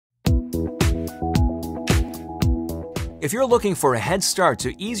If you're looking for a head start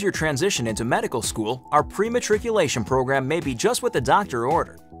to ease your transition into medical school, our Prematriculation Program may be just what the doctor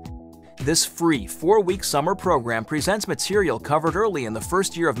ordered. This free 4-week summer program presents material covered early in the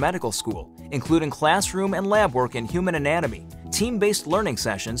first year of medical school, including classroom and lab work in human anatomy, team-based learning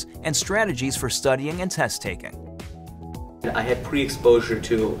sessions, and strategies for studying and test taking. I had pre-exposure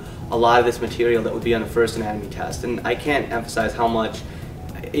to a lot of this material that would be on the first anatomy test, and I can't emphasize how much,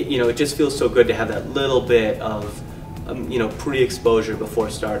 it just feels so good to have that little bit of, pre-exposure before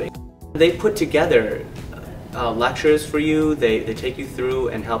starting. They put together lectures for you, they take you through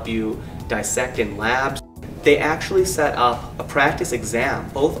and help you dissect in labs. They actually set up a practice exam,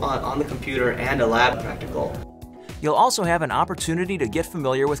 both on the computer and a lab practical. You'll also have an opportunity to get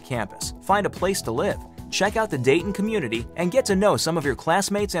familiar with campus, find a place to live, check out the Dayton community, and get to know some of your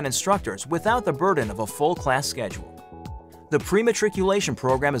classmates and instructors without the burden of a full class schedule. The Prematriculation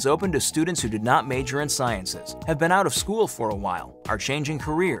Program is open to students who did not major in sciences, have been out of school for a while, are changing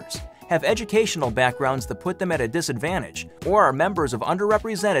careers, have educational backgrounds that put them at a disadvantage, or are members of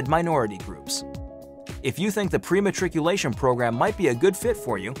underrepresented minority groups. If you think the Prematriculation Program might be a good fit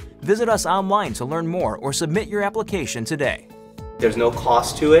for you, visit us online to learn more or submit your application today. There's no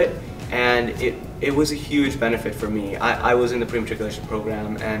cost to it, and it was a huge benefit for me. I was in the Prematriculation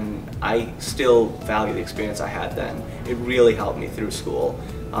Program, and I still value the experience I had then. It really helped me through school,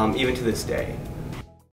 even to this day.